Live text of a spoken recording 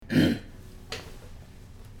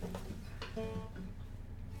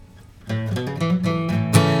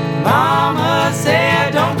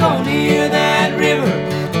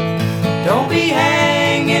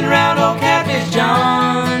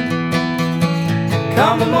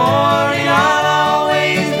Come the morning, I'll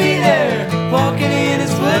always be there, walking in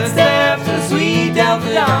his footsteps in the sweet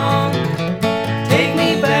Delta dawn. Take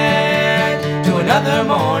me back to another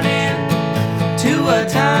morning, to a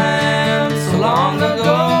time so long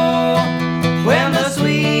ago, when the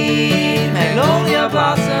sweet magnolia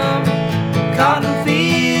blossom, cotton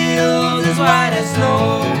fields as white as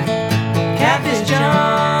snow. Catfish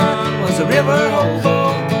John was a river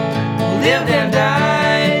hobo who lived and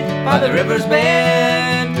died by the river's bed.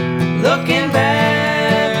 Looking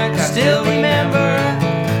back, I still remember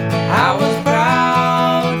I was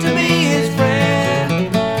proud to be his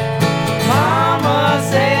friend. Mama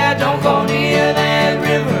said, don't go near that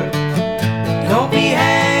river, don't be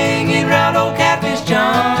hanging round old Catfish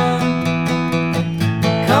John.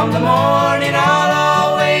 Come the morning, I'll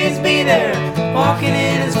always be there, walking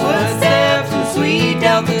in his footsteps in sweet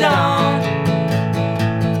Delta dawn.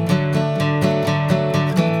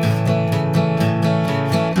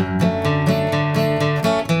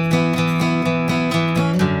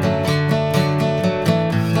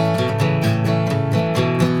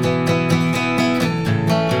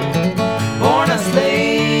 Born a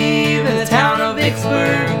slave in the town of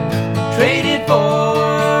Vicksburg, traded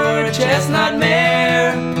for a chestnut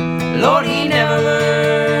mare. Lord, he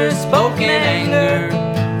never spoke in anger,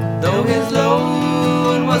 though his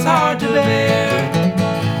load was hard to bear.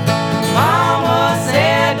 Mama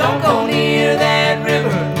said, don't go near that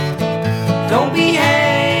river, don't be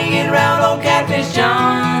hanging round old Catfish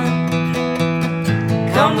John.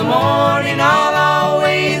 Come the morning, I'll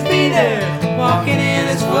always be there, walking in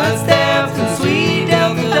his footsteps in sweet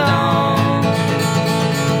Delta dawn.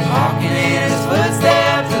 Walking in his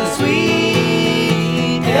footsteps in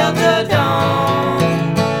sweet Delta dawn.